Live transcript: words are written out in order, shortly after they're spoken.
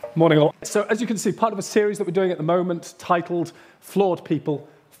Morning all. So as you can see, part of a series that we're doing at the moment titled Flawed People,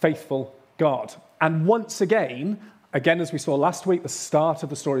 Faithful God. And once again as we saw last week, the start of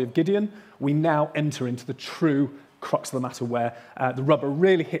the story of Gideon, we now enter into the true crux of the matter where the rubber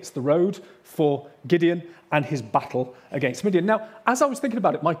really hits the road for Gideon and his battle against Midian. Now, as I was thinking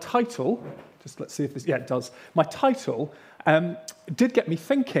about it, my title, just let's see if this, yeah, it does. My title did get me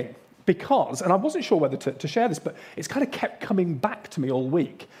thinking because, and I wasn't sure whether to share this, but it's kind of kept coming back to me all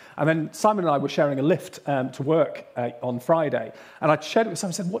week. And then Simon and I were sharing a lift to work on Friday, and I shared it with Simon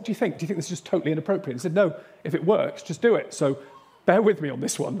and said, what do you think? Do you think this is just totally inappropriate? He said, no, if it works, just do it. So bear with me on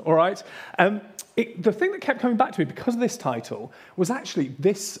this one, all right? The thing that kept coming back to me because of this title was actually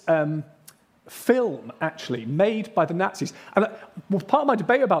this film actually made by the Nazis. And part of my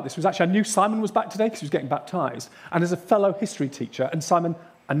debate about this was actually I knew Simon was back today because he was getting baptized. And as a fellow history teacher, and Simon,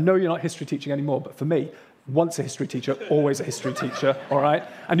 I know you're not history teaching anymore, but for me, once a history teacher, always a history teacher, all right?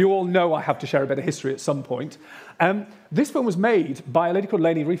 And you all know I have to share a bit of history at some point. This film was made by a lady called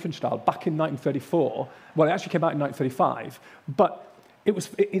Leni Riefenstahl back in 1934. Well, it actually came out in 1935. But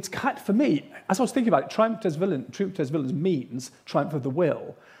it's kind of, for me, as I was thinking about it, triumph des villains means triumph of the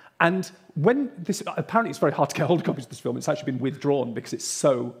will. And when this, apparently it's very hard to get hold of copies of this film. It's actually been withdrawn because it's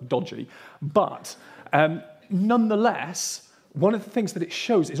so dodgy. But nonetheless, one of the things that it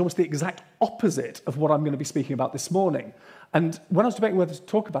shows is almost the exact opposite of what I'm going to be speaking about this morning. And when I was debating whether to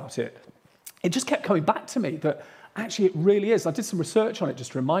talk about it, it just kept coming back to me that actually it really is. I did some research on it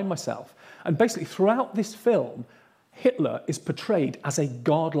just to remind myself. And basically throughout this film, Hitler is portrayed as a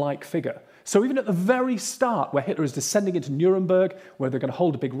godlike figure. So even at the very start, where Hitler is descending into Nuremberg, where they're going to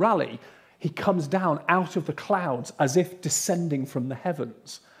hold a big rally, he comes down out of the clouds as if descending from the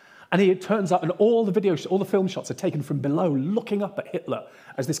heavens. And it turns out, and all the film shots are taken from below, looking up at Hitler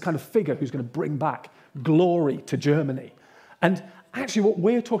as this kind of figure who's going to bring back glory to Germany. And actually what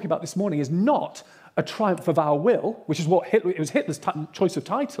we're talking about this morning is not a triumph of our will, which is what it was Hitler's choice of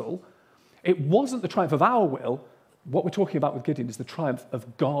title. It wasn't the triumph of our will. What we're talking about with Gideon is the triumph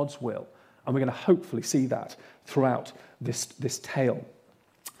of God's will. And we're going to hopefully see that throughout this tale.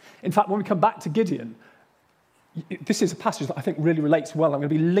 In fact, when we come back to Gideon, this is a passage that I think really relates well. I'm going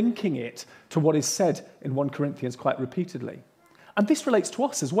to be linking it to what is said in 1 Corinthians quite repeatedly. And this relates to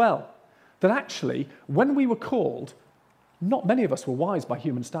us as well. That actually, when we were called, not many of us were wise by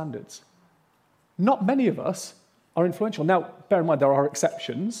human standards. Not many of us are influential. Now, bear in mind, there are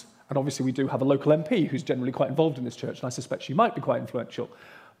exceptions. And obviously, we do have a local MP who's generally quite involved in this church. And I suspect she might be quite influential.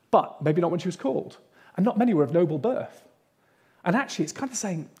 But maybe not when she was called. And not many were of noble birth. And actually, it's kind of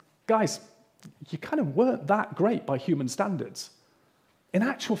saying, guys, you kind of weren't that great by human standards. In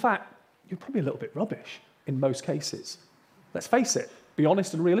actual fact, you're probably a little bit rubbish in most cases. Let's face it, be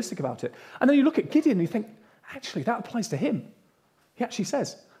honest and realistic about it. And then you look at Gideon and you think, actually, that applies to him. He actually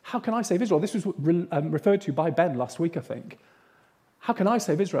says, how can I save Israel? This was referred to by Ben last week, I think. How can I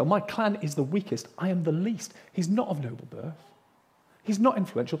save Israel? My clan is the weakest. I am the least. He's not of noble birth. He's not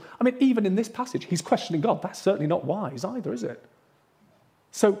influential. I mean, even in this passage, he's questioning God. That's certainly not wise either, is it?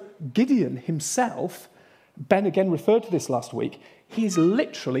 So Gideon himself, Ben again referred to this last week, he is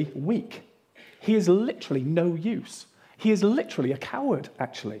literally weak. He is literally no use. He is literally a coward,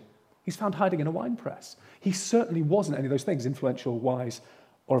 actually. He's found hiding in a wine press. He certainly wasn't any of those things, influential, wise,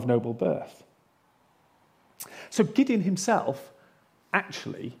 or of noble birth. So Gideon himself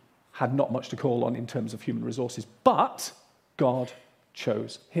actually had not much to call on in terms of human resources, but God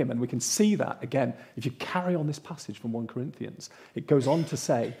chose him. And we can see that, again, if you carry on this passage from 1 Corinthians, it goes on to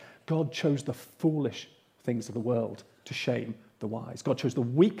say, God chose the foolish things of the world to shame the wise. God chose the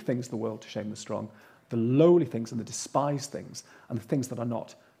weak things of the world to shame the strong, the lowly things and the despised things, and the things that are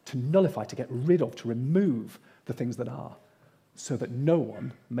not, to nullify, to get rid of, to remove the things that are, so that no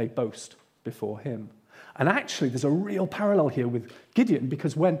one may boast before him. And actually, there's a real parallel here with Gideon,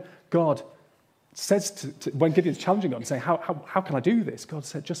 because when God says when Gideon's challenging God and saying, how can I do this? God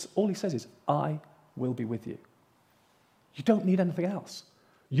said, all he says is, I will be with you. You don't need anything else.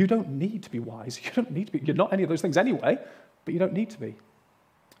 You don't need to be wise. You don't need to be, you're not any of those things anyway, but you don't need to be,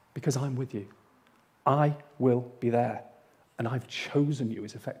 because I'm with you. I will be there. And I've chosen you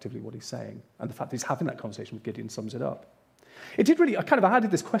is effectively what he's saying. And the fact that he's having that conversation with Gideon sums it up. It did really, I added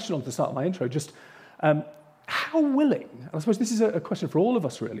this question on to the start of my intro, just how willing, and I suppose this is a question for all of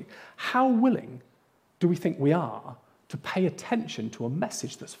us really, how willing do we think we are to pay attention to a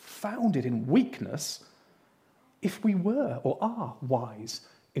message that's founded in weakness if we were or are wise,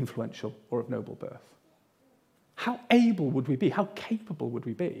 influential, or of noble birth? How able would we be, how capable would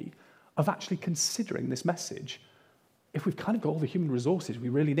we be of actually considering this message if we've kind of got all the human resources we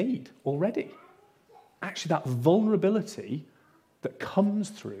really need already? Actually, that vulnerability that comes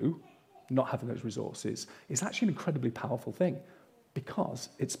through not having those resources is actually an incredibly powerful thing because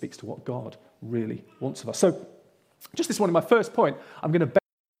it speaks to what God really wants of us. So just this morning, my first point, I'm going to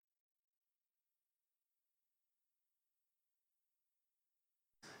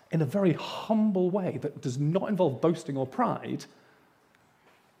in a very humble way that does not involve boasting or pride.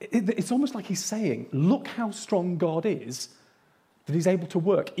 It's almost like he's saying, look how strong God is, that he's able to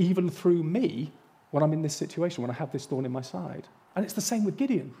work even through me when I'm in this situation, when I have this thorn in my side. And it's the same with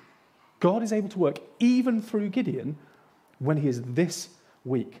Gideon. God is able to work even through Gideon when he is this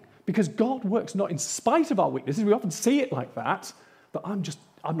weak. Because God works not in spite of our weaknesses. We often see it like that I'm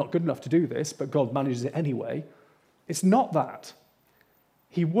not good enough to do this, but God manages it anyway. It's not that.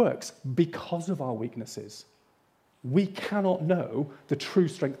 He works because of our weaknesses. We cannot know the true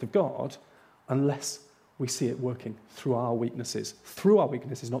strength of God unless we see it working through our weaknesses. Through our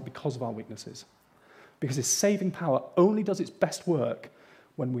weaknesses, not because of our weaknesses. Because his saving power only does its best work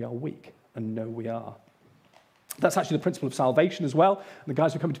when we are weak and know we are. That's actually the principle of salvation as well. And the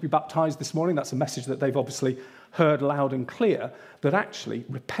guys who are coming to be baptized this morning, that's a message that they've obviously heard loud and clear, that actually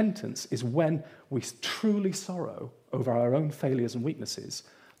repentance is when we truly sorrow over our own failures and weaknesses,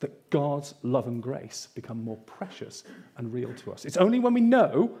 that God's love and grace become more precious and real to us. It's only when we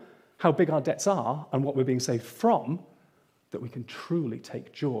know how big our debts are and what we're being saved from that we can truly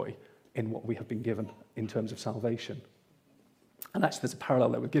take joy in what we have been given in terms of salvation. And actually there's a parallel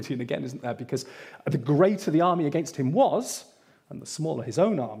there with Gideon again, isn't there? Because the greater the army against him was, and the smaller his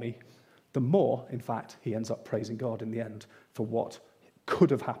own army, the more, in fact, he ends up praising God in the end for what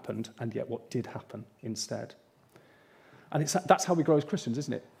could have happened and yet what did happen instead. And that's how we grow as Christians,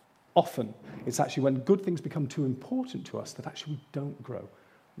 isn't it? Often, it's actually when good things become too important to us that actually we don't grow,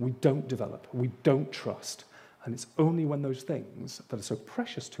 we don't develop, we don't trust. And it's only when those things that are so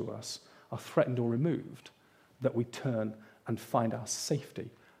precious to us are threatened or removed that we turn and find our safety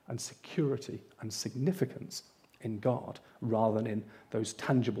and security and significance in God rather than in those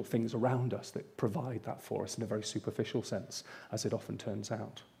tangible things around us that provide that for us in a very superficial sense, as it often turns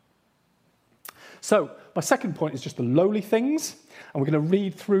out. So my second point is just the lowly things, and we're going to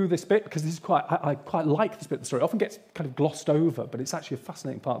read through this bit because this is I quite like this bit of the story. It often gets kind of glossed over, but it's actually a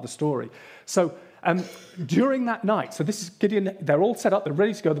fascinating part of the story. So during that night, so this is Gideon, they're all set up, they're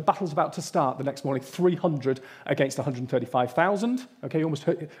ready to go, the battle's about to start the next morning, 300 against 135,000. Okay, you almost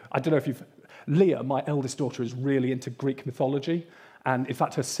heard, I don't know if you've, Leah, my eldest daughter, is really into Greek mythology. And in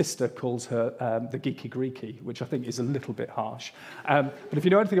fact, her sister calls her the geeky Greeky, which I think is a little bit harsh. But if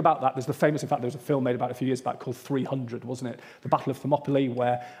you know anything about that, there's the famous, in fact, there was a film made about a few years back called 300, wasn't it? The Battle of Thermopylae,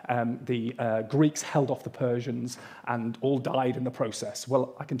 where the Greeks held off the Persians and all died in the process.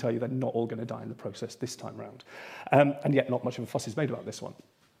 Well, I can tell you they're not all going to die in the process this time round. And yet not much of a fuss is made about this one.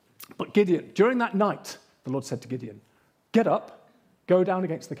 But Gideon, during that night, the Lord said to Gideon, "Get up, go down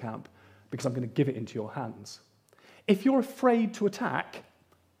against the camp, because I'm going to give it into your hands. If you're afraid to attack,"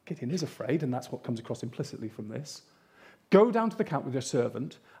 Gideon is afraid, and that's what comes across implicitly from this, "go down to the camp with your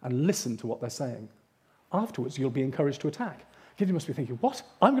servant and listen to what they're saying. Afterwards, you'll be encouraged to attack." Gideon must be thinking, what?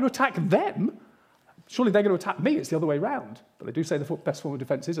 I'm going to attack them? Surely they're going to attack me. It's the other way around. But they do say the best form of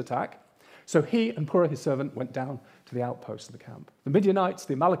defense is attack. So he and Purah, his servant, went down to the outposts of the camp. The Midianites,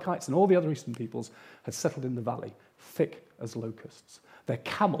 the Amalekites, and all the other eastern peoples had settled in the valley, thick as locusts. Their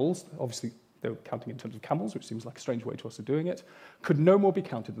camels, obviously they were counting in terms of camels, which seems like a strange way to us of doing it, could no more be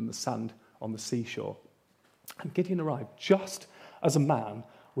counted than the sand on the seashore. And Gideon arrived just as a man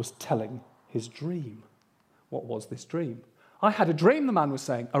was telling his dream. What was this dream? "I had a dream," the man was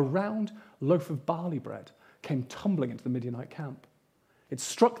saying. "A round loaf of barley bread came tumbling into the Midianite camp. It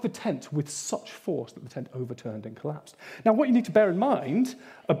struck the tent with such force that the tent overturned and collapsed." Now, what you need to bear in mind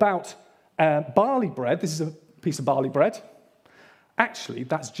about barley bread, this is a piece of barley bread. Actually,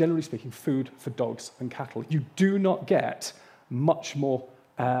 that's generally speaking food for dogs and cattle. You do not get much more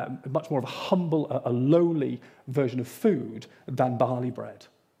of a humble, a lowly version of food than barley bread.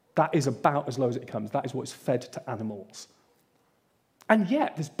 That is about as low as it comes. That is what is fed to animals. And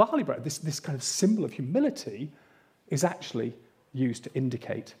yet, this barley bread, this kind of symbol of humility, is actually used to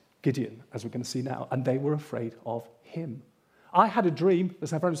indicate Gideon, as we're going to see now, and they were afraid of him. "I had a dream,"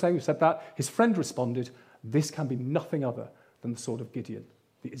 as everyone was saying, who said that. His friend responded, "This can be nothing other than the sword of Gideon,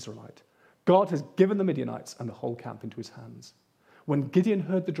 the Israelite. God has given the Midianites and the whole camp into his hands." When Gideon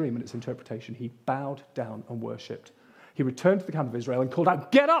heard the dream and its interpretation, he bowed down and worshipped. He returned to the camp of Israel and called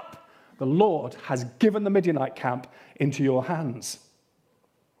out, "Get up! The Lord has given the Midianite camp into your hands."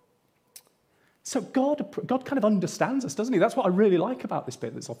 So God kind of understands us, doesn't he? That's what I really like about this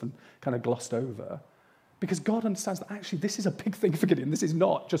bit that's often kind of glossed over. Because God understands that actually this is a big thing for Gideon. This is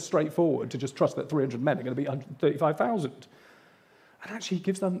not just straightforward to just trust that 300 men are going to beat 135,000. And actually he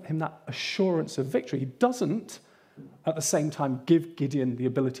gives him that assurance of victory. He doesn't, at the same time, give Gideon the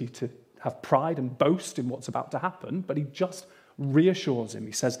ability to have pride and boast in what's about to happen, but he just reassures him.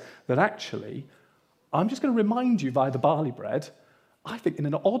 He says that actually, I'm just going to remind you via the barley bread, I think in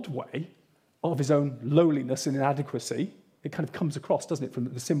an odd way, of his own lowliness and inadequacy. It kind of comes across, doesn't it,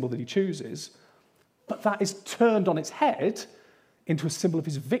 from the symbol that he chooses. But that is turned on its head into a symbol of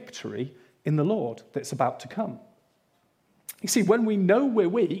his victory in the Lord that's about to come. You see, when we know we're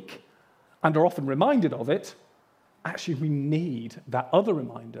weak and are often reminded of it, actually we need that other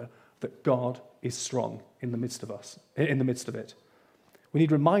reminder that God is strong in the midst of us, in the midst of it. We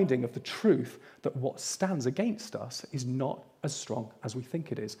need reminding of the truth that what stands against us is not as strong as we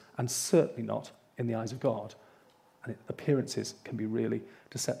think it is, and certainly not in the eyes of God. And appearances can be really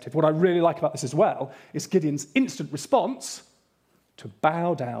deceptive. What I really like about this as well is Gideon's instant response to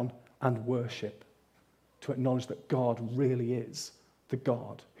bow down and worship, to acknowledge that God really is the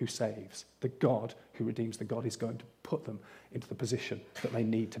God who saves, the God who redeems, the God who's going to put them into the position that they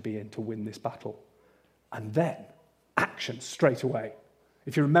need to be in to win this battle. And then action straight away.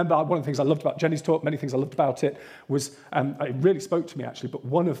 If you remember, one of the things I loved about Jenny's talk, many things I loved about it, was, it really spoke to me actually, but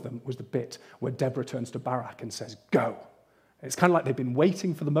one of them was the bit where Deborah turns to Barak and says, go. It's kind of like they've been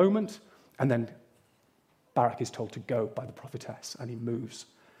waiting for the moment, and then Barak is told to go by the prophetess, and he moves.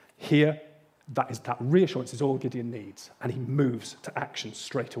 Here, that reassurance is all Gideon needs, and he moves to action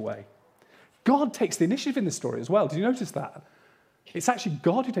straight away. God takes the initiative in this story as well. Did you notice that? It's actually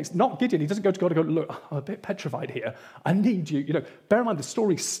God who takes, not Gideon. He doesn't go to God and go, look, I'm a bit petrified here. I need you. You know, bear in mind the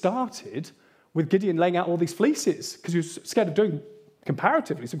story started with Gideon laying out all these fleeces because he was scared of doing,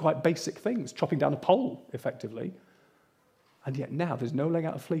 comparatively, some quite basic things, chopping down a pole, effectively. And yet now there's no laying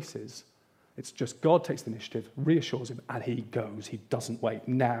out of fleeces. It's just God takes the initiative, reassures him, and he goes. He doesn't wait.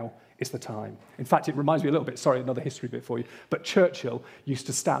 Now is the time. In fact, it reminds me a little bit, sorry, another history bit for you, but Churchill used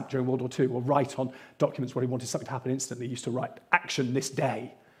to stamp during World War II or write on documents where he wanted something to happen instantly. He used to write, action this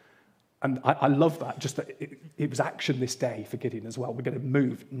day. And I love that, just that it was action this day for Gideon as well. We're going to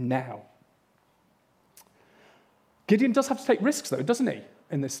move now. Gideon does have to take risks, though, doesn't he,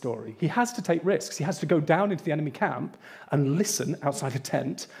 in this story? He has to take risks. He has to go down into the enemy camp and listen outside the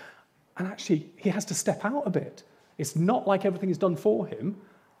tent. And actually, he has to step out a bit. It's not like everything is done for him,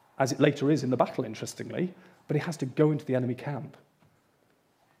 as it later is in the battle, interestingly, but he has to go into the enemy camp.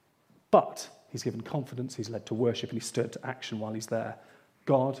 But he's given confidence, he's led to worship, and he's stirred to action while he's there.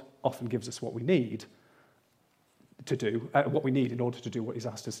 God often gives us what we need to do, what we need in order to do what he's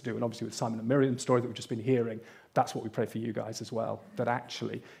asked us to do. And obviously with Simon and Miriam's story that we've just been hearing, that's what we pray for you guys as well, that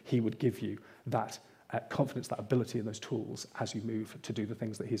actually he would give you that confidence, that ability and those tools as you move to do the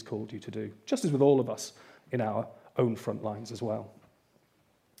things that he's called you to do, just as with all of us in our own front lines as well.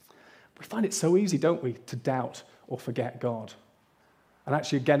 We find it so easy, don't we, to doubt or forget God. And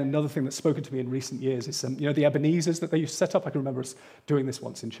actually, again, another thing that's spoken to me in recent years is, the Ebenezers that they used to set up. I can remember us doing this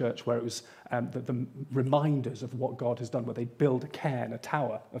once in church, where it was the reminders of what God has done, where they'd build a cairn, a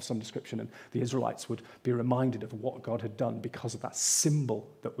tower of some description, and the Israelites would be reminded of what God had done because of that symbol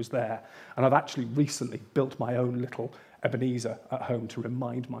that was there. And I've actually recently built my own little Ebenezer at home to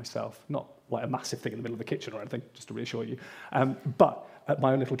remind myself, not like a massive thing in the middle of the kitchen or anything, just to reassure you, but at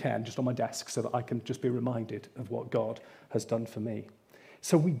my own little cairn, just on my desk, so that I can just be reminded of what God has done for me.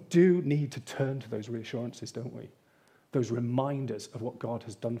 So we do need to turn to those reassurances, don't we? Those reminders of what God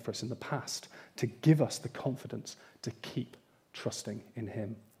has done for us in the past to give us the confidence to keep trusting in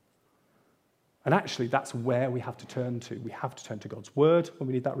him. And actually, that's where we have to turn to. We have to turn to God's word when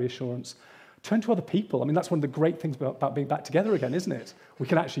we need that reassurance. Turn to other people. I mean, that's one of the great things about being back together again, isn't it? We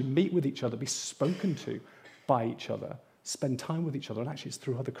can actually meet with each other, be spoken to by each other, spend time with each other. And actually, it's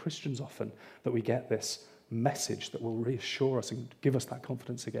through other Christians often that we get this message that will reassure us and give us that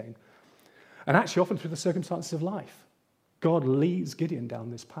confidence again. And actually, often through the circumstances of life, God leads Gideon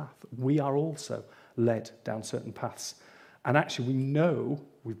down this path. We are also led down certain paths. And actually, we know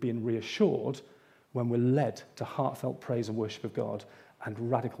we've been reassured when we're led to heartfelt praise and worship of God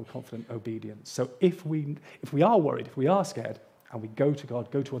and radical, confident obedience. So if we are worried, if we are scared, and we go to God,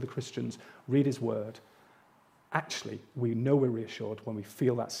 go to other Christians, read his word, actually, we know we're reassured when we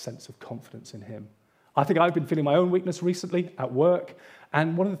feel that sense of confidence in him. I think I've been feeling my own weakness recently at work,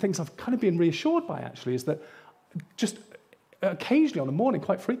 and one of the things I've kind of been reassured by, actually, is that just occasionally on a morning,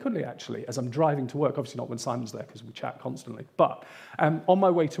 quite frequently, actually, as I'm driving to work, obviously not when Simon's there because we chat constantly, but on my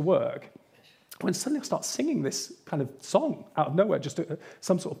way to work, when suddenly I start singing this kind of song out of nowhere, just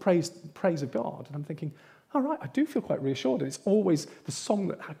some sort of praise of God, and I'm thinking, all right, I do feel quite reassured, and it's always, the song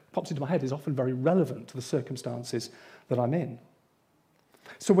that pops into my head is often very relevant to the circumstances that I'm in.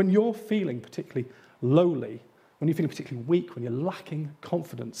 So when you're feeling particularly lowly when you're feeling particularly weak, when you're lacking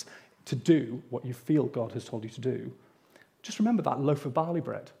confidence to do what you feel God has told you to do, just remember that loaf of barley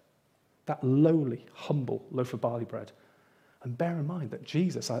bread, that lowly, humble loaf of barley bread. And bear in mind that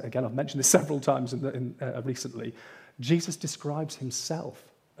Jesus, again, I've mentioned this several times recently, Jesus describes himself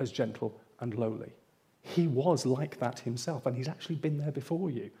as gentle and lowly. He was like that himself, and he's actually been there before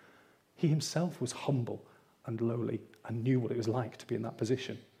you. He himself was humble and lowly and knew what it was like to be in that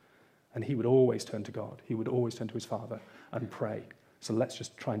position. And he would always turn to God. He would always turn to his Father and pray. So let's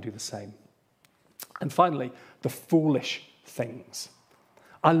just try and do the same. And finally, the foolish things.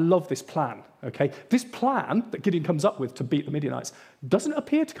 I love this plan, okay? This plan that Gideon comes up with to beat the Midianites doesn't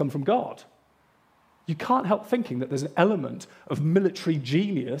appear to come from God. You can't help thinking that there's an element of military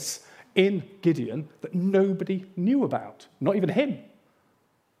genius in Gideon that nobody knew about, not even him.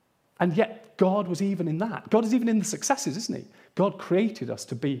 And yet God was even in that. God is even in the successes, isn't he? God created us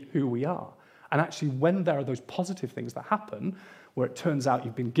to be who we are. And actually, when there are those positive things that happen, where it turns out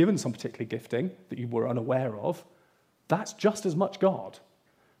you've been given some particular gifting that you were unaware of, that's just as much God.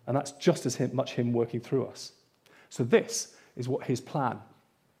 And that's just as much him working through us. So this is what his plan.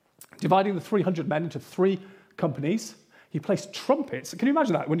 Dividing the 300 men into 3 companies, he placed trumpets. Can you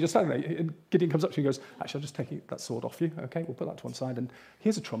imagine that? When you're standing there, and Gideon comes up to you and goes, actually, I'll just take that sword off you. Okay, we'll put that to one side. And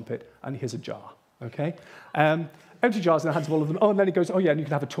here's a trumpet, and here's a jar. Okay? Empty jars in the hands of all of them. Oh, and then he goes, oh, yeah, and you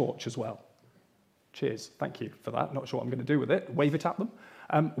can have a torch as well. Cheers. Thank you for that. Not sure what I'm going to do with it. Wave it at them.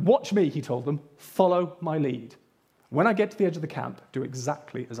 Watch me, he told them. Follow my lead. When I get to the edge of the camp, do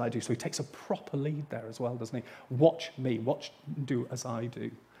exactly as I do. So he takes a proper lead there as well, doesn't he? Watch me. Do as I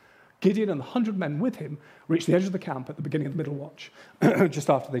do. Gideon and the 100 men with him reached the edge of the camp at the beginning of the middle watch, just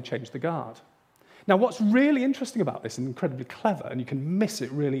after they changed the guard. Now, what's really interesting about this and incredibly clever, and you can miss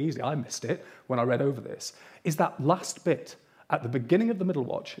it really easily, I missed it when I read over this, is that last bit at the beginning of the middle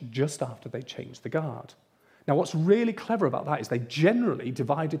watch, just after they changed the guard. Now, what's really clever about that is they generally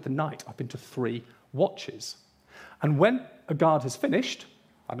divided the night up into 3 watches. And when a guard has finished,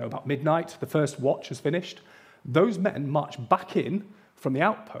 I know about midnight, the first watch has finished, those men march back in from the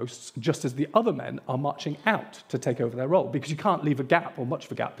outposts just as the other men are marching out to take over their role, because you can't leave a gap or much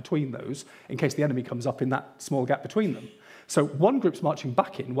of a gap between those in case the enemy comes up in that small gap between them. So one group's marching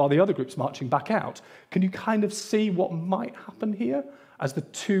back in while the other group's marching back out. Can you kind of see what might happen here as the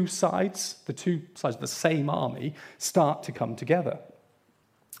two sides of the same army start to come together?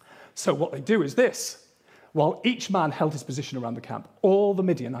 So what they do is this. While each man held his position around the camp, all the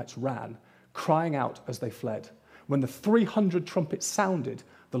Midianites ran, crying out as they fled. When the 300 trumpets sounded,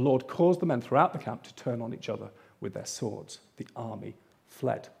 the Lord caused the men throughout the camp to turn on each other with their swords. The army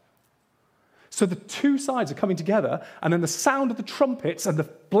fled. So the two sides are coming together, and then the sound of the trumpets and the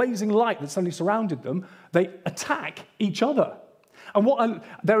blazing light that suddenly surrounded them, they attack each other. And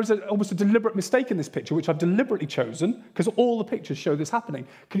there is almost a deliberate mistake in this picture, which I've deliberately chosen, because all the pictures show this happening.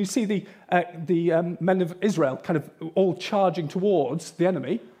 Can you see the men of Israel kind of all charging towards the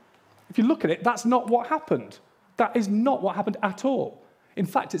enemy? If you look at it, that's not what happened. That is not what happened at all. In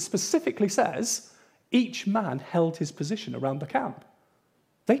fact, it specifically says each man held his position around the camp.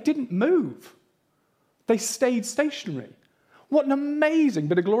 They didn't move. They stayed stationary. What an amazing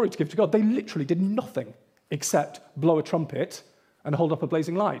bit of glory to give to God. They literally did nothing except blow a trumpet and hold up a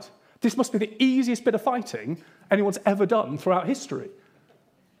blazing light. This must be the easiest bit of fighting anyone's ever done throughout history.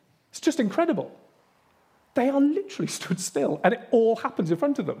 It's just incredible. They are literally stood still, and it all happens in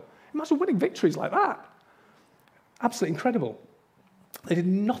front of them. Imagine winning victories like that. Absolutely incredible. They did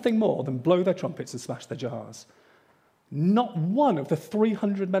nothing more than blow their trumpets and smash their jars. Not one of the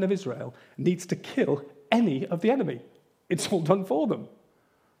 300 men of Israel needs to kill any of the enemy. It's all done for them.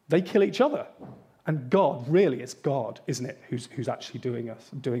 They kill each other. And God, really, it's God, isn't it, who's actually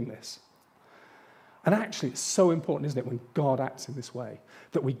doing this. And actually, it's so important, isn't it, when God acts in this way,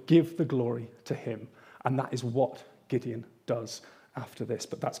 that we give the glory to him. And that is what Gideon does after this.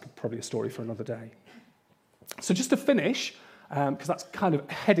 But that's probably a story for another day. So just to finish, because that's kind of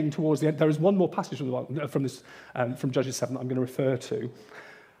heading towards the end, there is one more passage from Judges 7 that I'm going to refer to.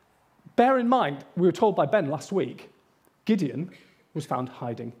 Bear in mind, we were told by Ben last week, Gideon was found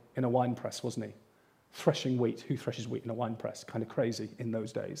hiding in a wine press, wasn't he? Threshing wheat. Who threshes wheat in a wine press? Kind of crazy in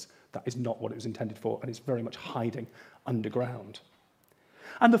those days. That is not what it was intended for, and it's very much hiding underground.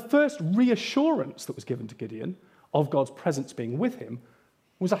 And the first reassurance that was given to Gideon of God's presence being with him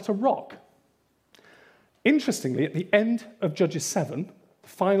was at a rock. Interestingly, at the end of Judges 7, the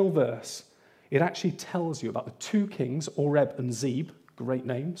final verse, it actually tells you about the 2 kings, Oreb and Zeb, great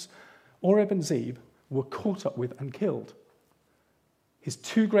names. Oreb and Zeb were caught up with and killed. His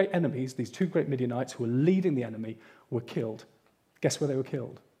 2 great enemies, these 2 great Midianites who were leading the enemy, were killed. Guess where they were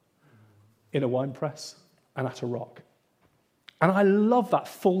killed? In a wine press and at a rock. And I love that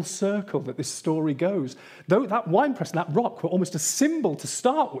full circle that this story goes. Though that winepress and that rock were almost a symbol to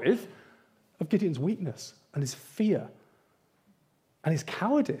start with of Gideon's weakness and his fear and his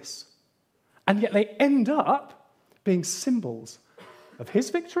cowardice. And yet they end up being symbols of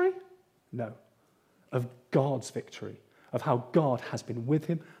his victory? No, of God's victory, of how God has been with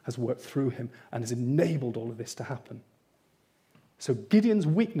him, has worked through him, and has enabled all of this to happen. So Gideon's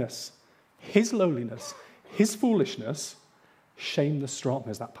weakness, his lowliness, his foolishness, shame the strong,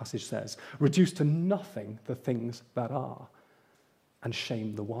 as that passage says, reduce to nothing the things that are, and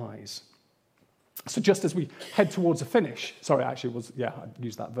shame the wise. So just as we head towards a finish, I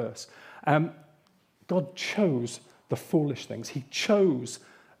used that verse. God chose the foolish things. He chose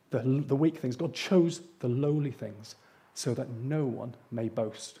the weak things. God chose the lowly things so that no one may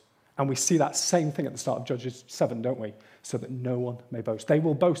boast. And we see that same thing at the start of Judges 7, don't we? So that no one may boast. They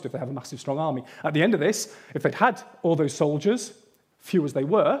will boast if they have a massive, strong army. At the end of this, if they'd had all those soldiers, few as they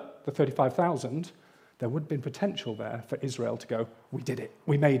were, the 35,000, there would have been potential there for Israel to go, we did it,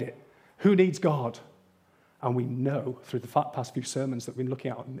 we made it. Who needs God? And we know through the past few sermons that we've been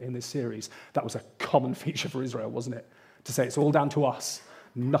looking at in this series, that was a common feature for Israel, wasn't it? To say it's all down to us,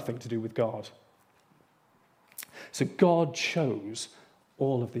 nothing to do with God. So God chose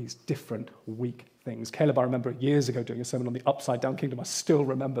all of these different weak things. Caleb, I remember years ago doing a sermon on the upside-down kingdom. I still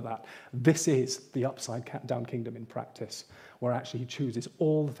remember that. This is the upside-down kingdom in practice, where actually he chooses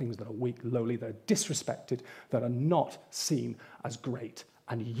all the things that are weak, lowly, that are disrespected, that are not seen as great,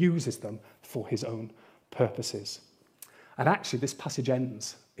 and uses them for his own purposes. And actually, this passage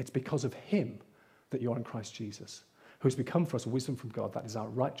ends. It's because of him that you're in Christ Jesus, who has become for us wisdom from God, that is our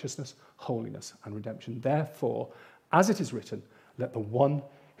righteousness, holiness, and redemption. Therefore, as it is written, let the one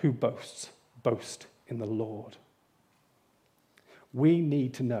who boasts, boast in the Lord. We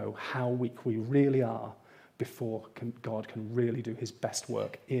need to know how weak we really are before God can really do his best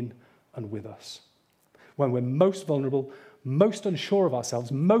work in and with us. When we're most vulnerable, most unsure of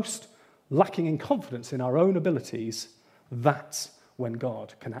ourselves, most lacking in confidence in our own abilities, that's when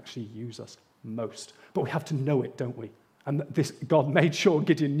God can actually use us most. But we have to know it, don't we? And this, God made sure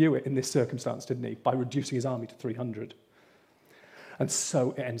Gideon knew it in this circumstance, didn't he? By reducing his army to 300. And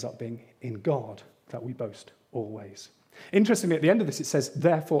so it ends up being in God that we boast always. Interestingly, at the end of this, it says,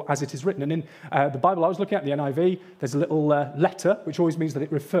 therefore, as it is written. And in the Bible I was looking at, the NIV, there's a little letter, which always means that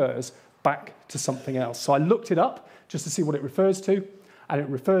it refers back to something else. So I looked it up just to see what it refers to. And it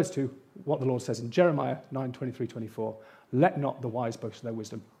refers to what the Lord says in Jeremiah 9:23-24. Let not the wise boast of their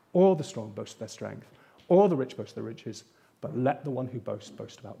wisdom, or the strong boast of their strength, or the rich boast of their riches, but let the one who boasts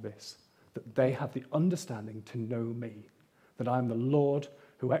boast about this, that they have the understanding to know me, that I am the Lord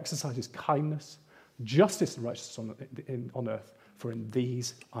who exercises kindness, justice and righteousness on earth, for in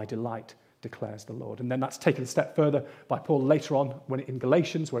these I delight, declares the Lord. And then that's taken a step further by Paul later on in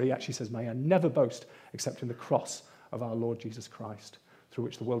Galatians, where he actually says, may I never boast except in the cross of our Lord Jesus Christ, through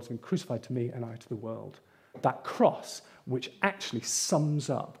which the world has been crucified to me and I to the world. That cross, which actually sums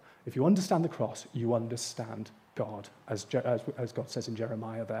up, if you understand the cross, you understand God, as God says in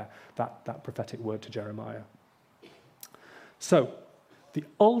Jeremiah there, that prophetic word to Jeremiah. So, the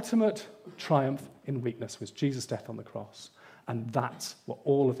ultimate triumph in weakness was Jesus' death on the cross. And that's what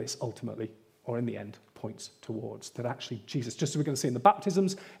all of this ultimately, or in the end, points towards. That actually Jesus, just as we're going to see in the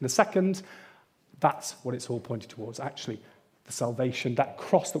baptisms in a second, that's what it's all pointed towards. Actually, the salvation, that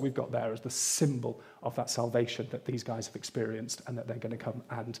cross that we've got there is the symbol of that salvation that these guys have experienced and that they're going to come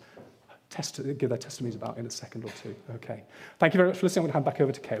and give their testimonies about in a second or two. Okay. Thank you very much for listening. I'm going to hand back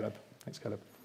over to Caleb. Thanks, Caleb.